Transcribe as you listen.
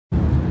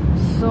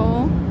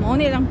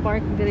Mauni lang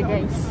park diri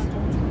guys.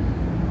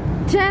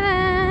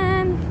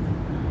 Tanan!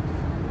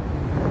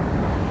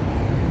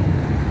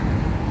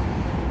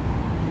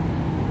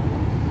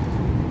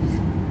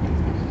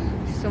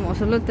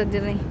 Sumusulod ta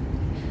diri.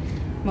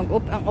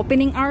 Ang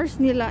opening hours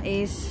nila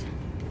is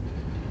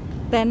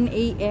 10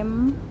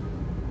 AM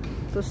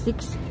to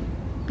 6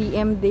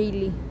 PM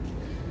daily.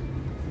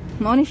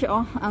 Mauni siya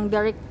oh, ang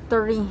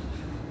directory.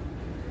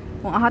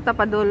 Kung ahata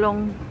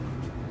padulong.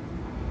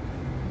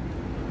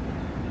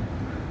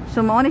 So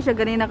mauni siya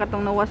ganina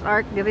katong Noah's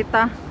Ark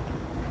dirita.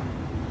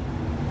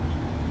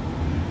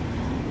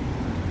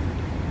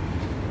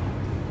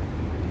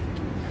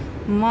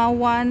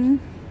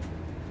 Mawan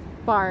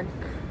Park.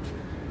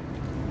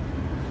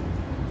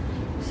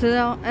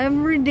 So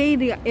every day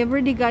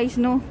guys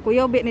no,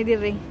 kuya be ni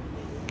dire.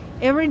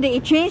 Every day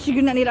i-change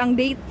gyud na nila ang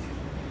date.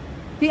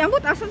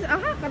 Piambot asa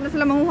kada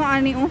sila manguha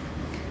ani oh.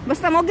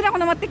 Basta mo gina ko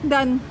na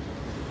matikdan.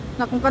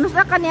 Na kung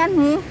kanusa kanyan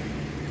he.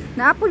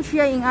 Naapod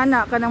siya ing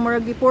ana kanang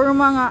murag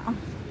giporma nga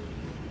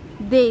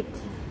date.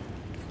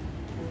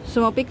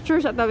 So mo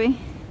pictures at tabi.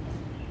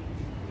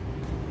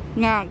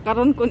 Nga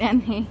karon ko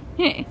niyan he.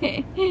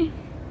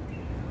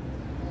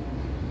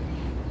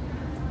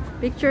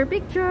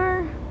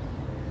 Picture.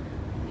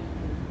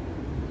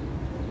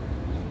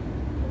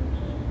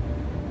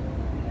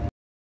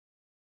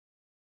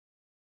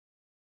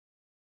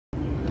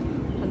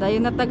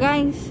 Dayon na ta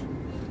guys.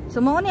 So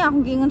mao ni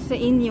akong gingon sa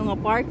inyo nga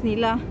park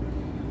nila.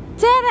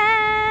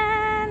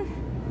 Taran!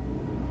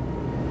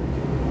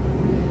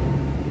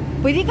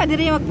 Pwede ka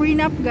diri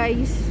mag-prenup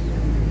guys.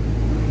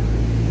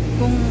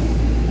 Kung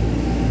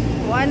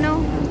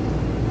ano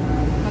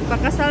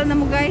magpakasal na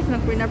mo guys,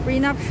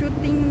 mag-prenup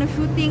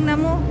shooting na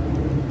mo.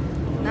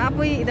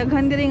 Naapoy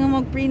daghan diri nga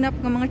mag-prenup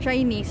nga mga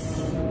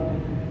Chinese.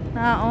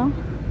 Oh.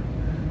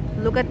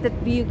 Look at that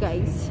view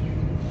guys.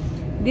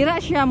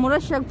 Dira siya,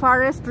 mura siya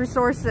forest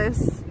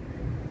resources.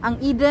 Ang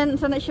Eden,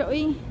 sana siya,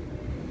 uy.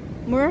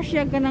 Mura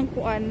siya ganang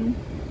kuan,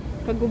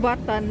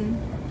 kagubatan.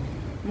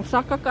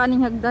 Musaka ka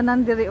aning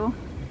hagdanan diri, oh.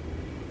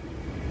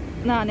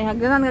 Ni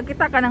hagdanan,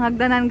 kita ka ng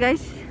hagdanan,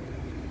 guys.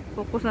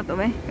 Focus na to,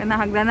 eh.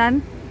 Kanang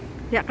hagdanan.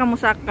 Diya ka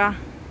musaka.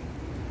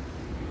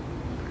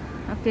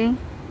 Okay.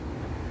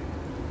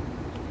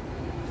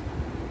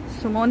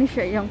 Sumoni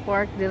siya yung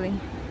park diri.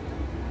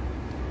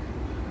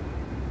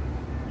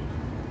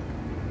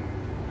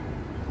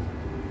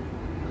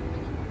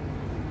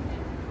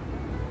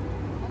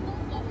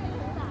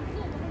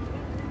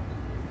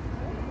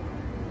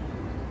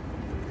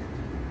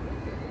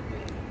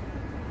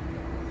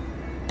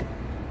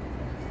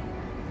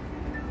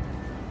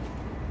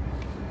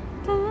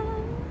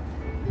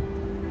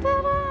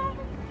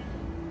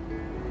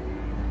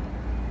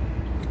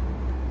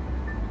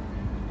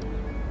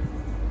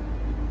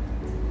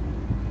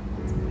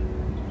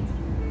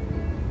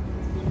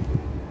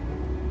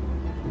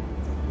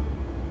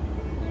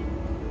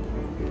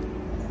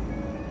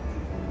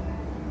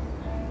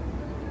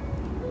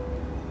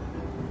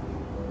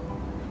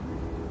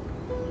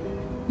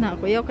 Na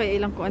kuya kay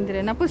ilang kuan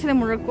dire. Napo sila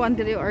murag kuan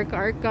dire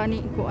arka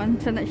ni kuan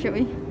sana siya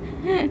eh.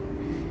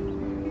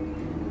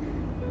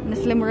 Na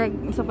sila murag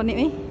sa pani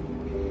eh.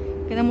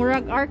 Kana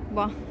murag ark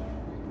ba?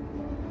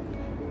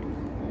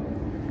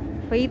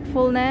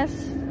 Faithfulness,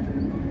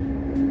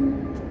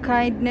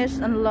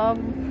 kindness and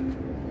love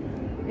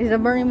is the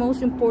very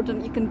most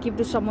important you can give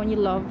to someone you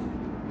love.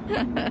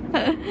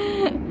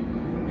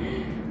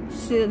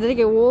 See, dili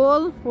kay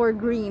wall for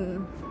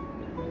green.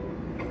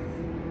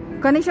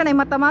 Kani siya na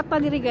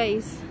mata-mata diri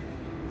guys.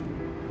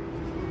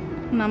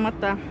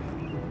 Mata.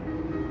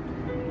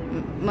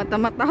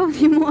 Mata-mata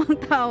di mo ang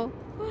tao.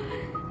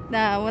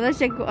 Na wala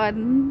siya kuan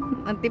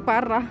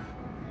antipara.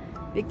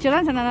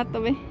 Picturean sana nato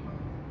be.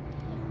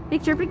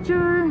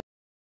 Picture.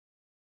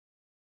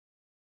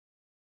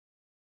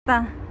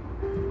 Ta.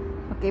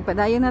 Okay,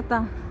 padayon na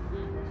ta.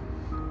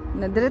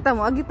 Na direta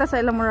mo agita sa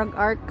ilang murag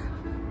ark.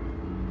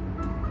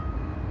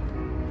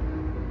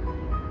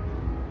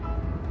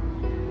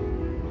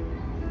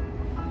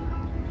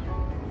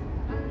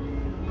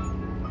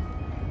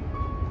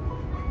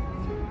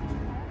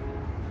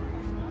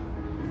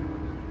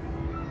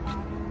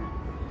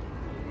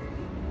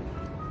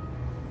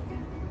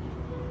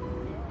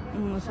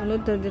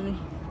 Masulod ta diri.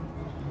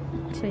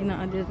 Say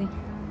na diri.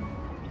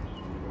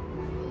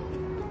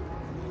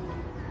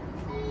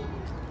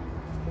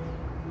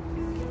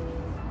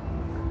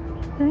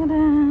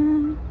 Ta-da!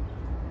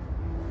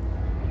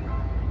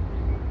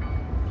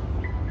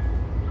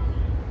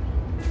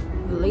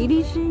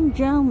 Ladies and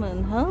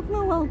gentlemen, help me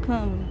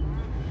welcome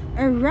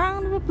a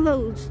round of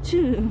applause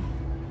to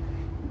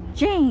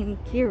Jane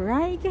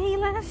Kirai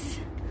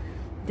Kahilas.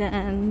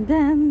 Dan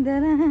dan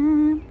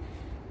dan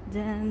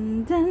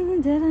dan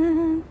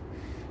dan.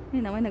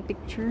 Ayun naman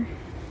nagpicture.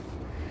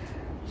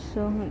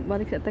 So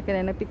balik sa ta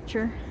kanina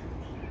picture.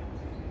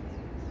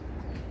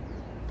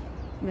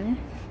 Gani.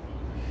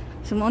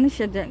 So mo ni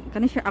siya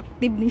kani siya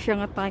active ni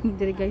siya nga time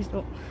diri guys.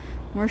 So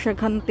more siya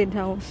haunted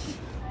house.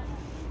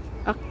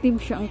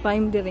 Active siya ang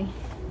time diri.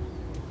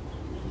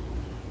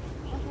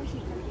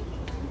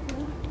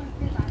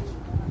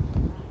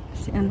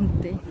 Si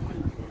Ante.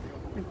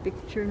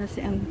 Nag-picture na si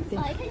Ante.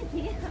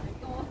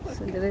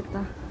 So,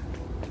 direta.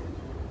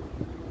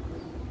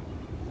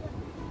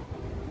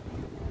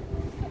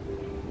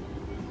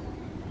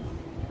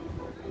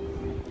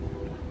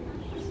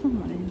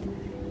 Sama rin.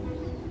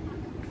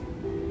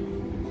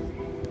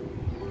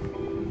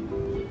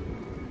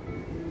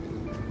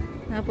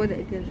 Napo da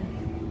ito.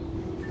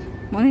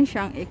 Muna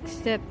siyang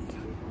exit.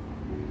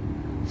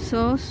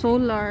 So,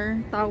 solar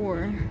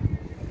tower.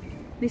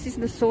 This is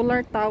the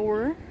solar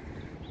tower.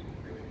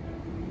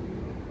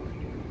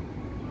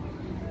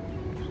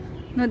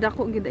 No,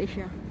 dako gid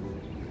siya.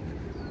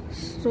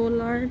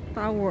 Solar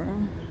tower.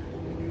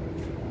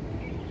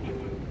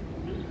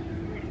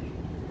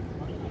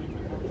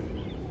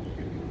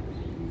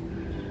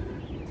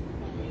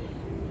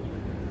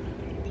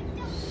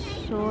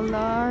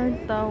 Solar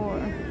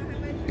tower.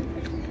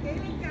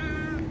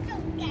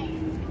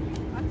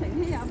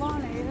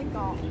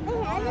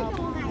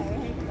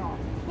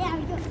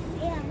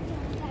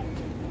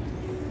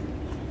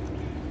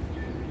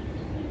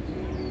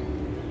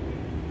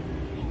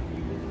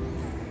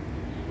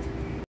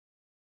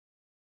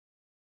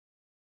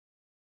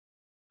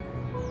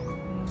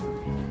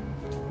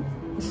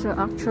 So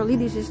actually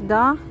this is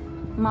the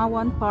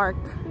Mawan Park.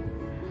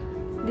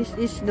 This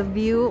is the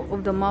view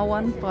of the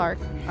Mawan Park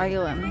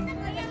Island.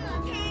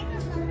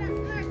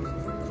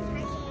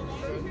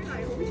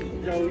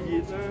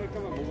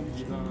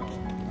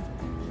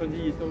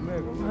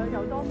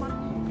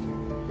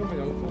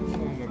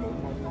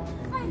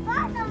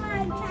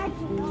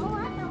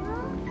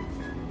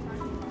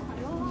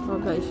 So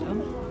guys,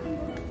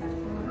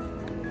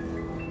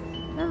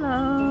 hello.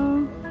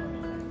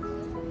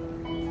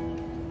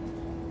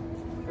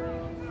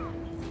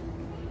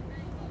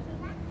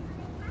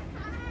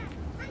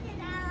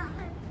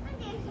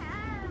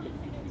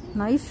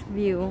 Nice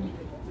view.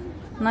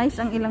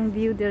 Nice ang ilang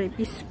view there,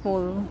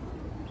 peaceful.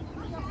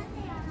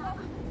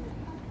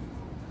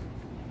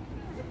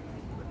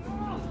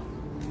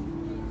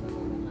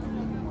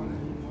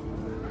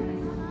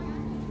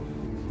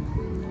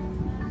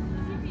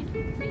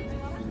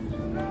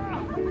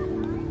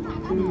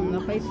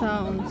 Okay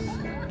sounds.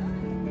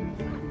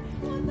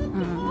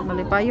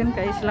 Malipayon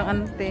kayo silang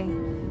Ante.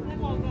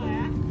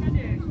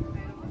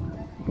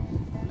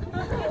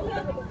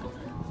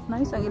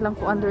 Nice ang ilang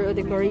ko under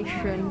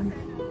decoration.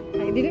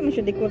 Ay, dili man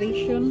siya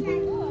decoration.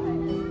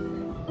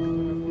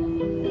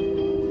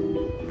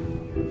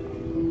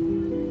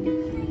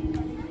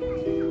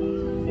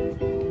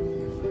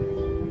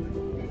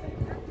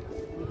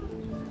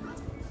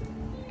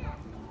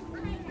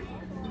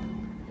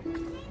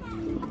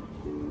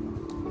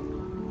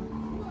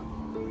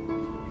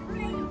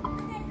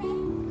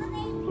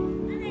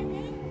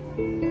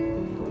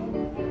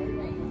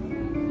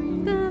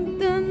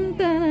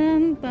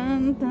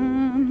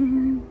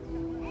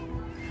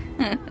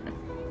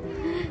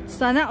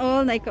 Sana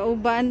all na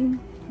ikauban.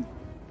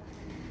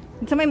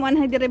 Sa may muan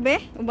hay dire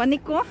be, uban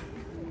ko.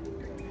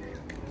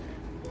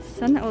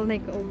 Sana all na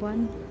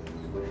ikauban.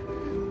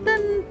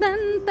 Tan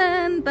tan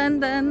tan tan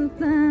tan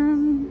tan.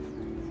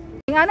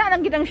 Ang ana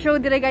lang gid ang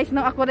show dire guys,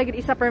 no ako ra gid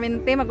isa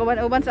permanente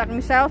maguban-uban sa akong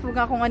self ug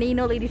akong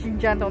anino, ladies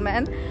and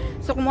gentlemen.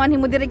 So kung muan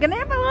himo dire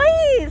ganay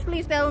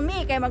please tell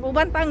me kay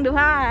maguban tang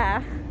duha.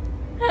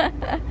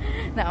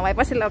 Na may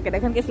pa sila okay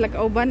daghan kay sila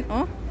kauban,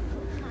 oh.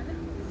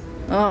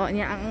 Oh,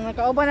 nya ang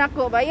nakauban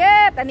ako,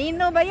 bayet,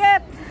 anino bayet.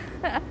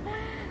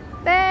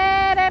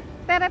 Teret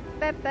teret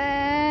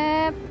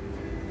teret.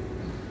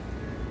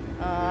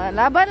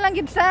 Laban lang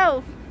gid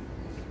self.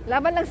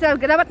 Laban lang self,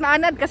 dapat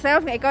maanad ka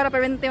self nga ikaw ra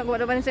permanente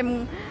magkuban sa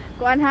imong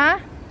kuan ha.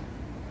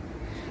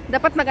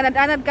 Dapat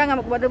maganad-anad ka nga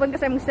magkuban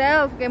ka sa imong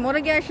self kay mura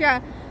gyud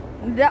siya.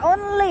 The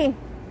only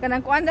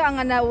kanang kuan daw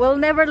ang will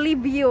never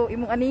leave you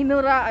imong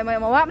anino ra ay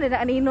mawap na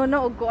anino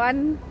no og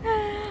kuan.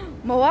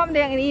 Mawam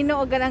na yung inino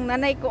o ganang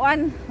nanay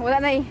kuan. Wala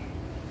na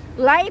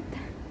light.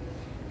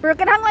 Pero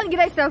kanahanglan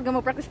gina self nga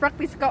mo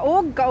practice ka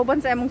og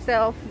kauban sa imong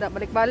self. Da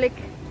balik-balik.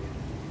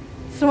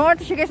 So more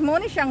to siya guys. Mo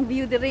ni siyang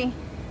view diri.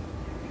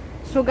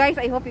 So guys,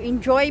 I hope you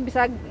enjoy.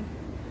 Bisag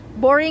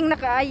boring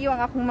na kaayo ang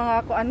akong mga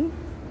kuan.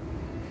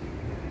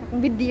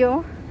 Akong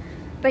video.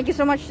 Thank you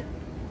so much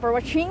for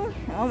watching.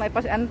 Oh, may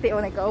pas Ante o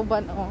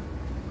nagkauban. Oh.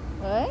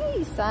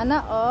 Ay,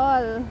 sana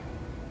all.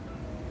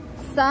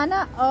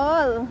 Sana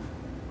all.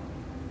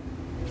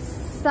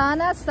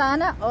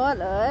 Sana all.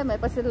 Ay, may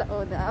pa sila.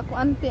 Oh, ako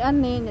Ante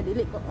ani nya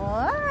dili ko.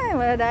 Ay,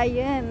 wala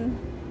dayon.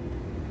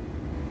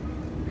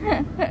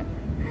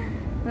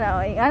 Na,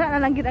 ana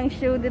na lang gid ang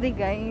show diri,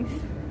 guys.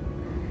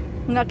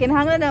 Nga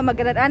kinahanglan na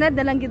maganad-anad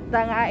na lang gid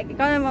nga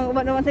ikaw na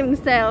mag-uban naman sa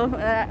imong self.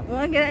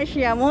 Mo gid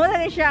siya, mo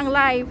na siya ang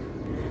life.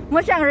 Mo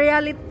siya ang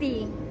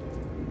reality.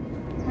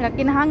 Nga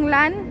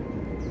kinahanglan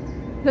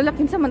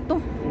lalakin sa man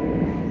to.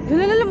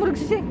 Lala murag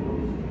si.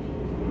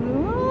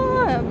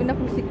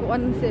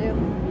 Binapusikuan sir.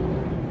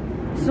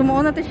 So mo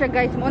na to siya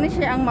guys, mo na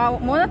siya ang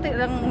mo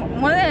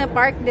na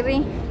park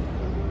diri.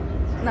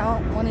 Na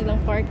mo na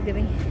lang park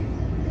diri.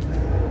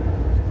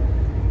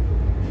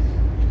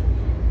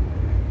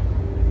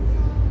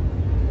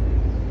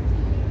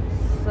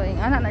 So yung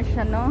Ana na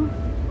siya, no?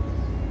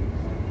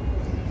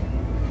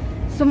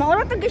 So,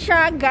 maura taga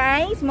siya,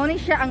 guys. Mao ni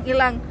siya ang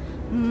ilang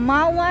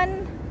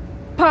Mawan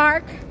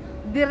Park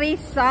diri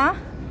sa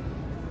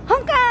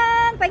Hong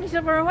Kong. Thank you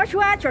so much for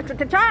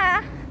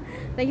watching.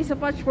 Thank you so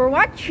much for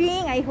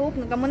watching. I hope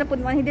nagamuna po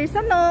naman hider sa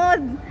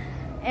nod.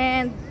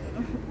 And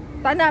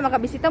tana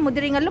makabisita mo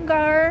diri nga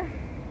lugar.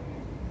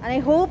 And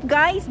I hope,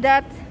 guys,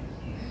 that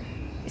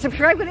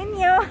subscribe ko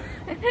ninyo.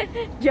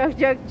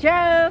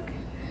 Joke.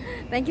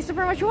 Thank you so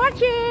much for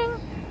watching.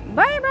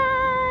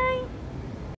 Bye-bye.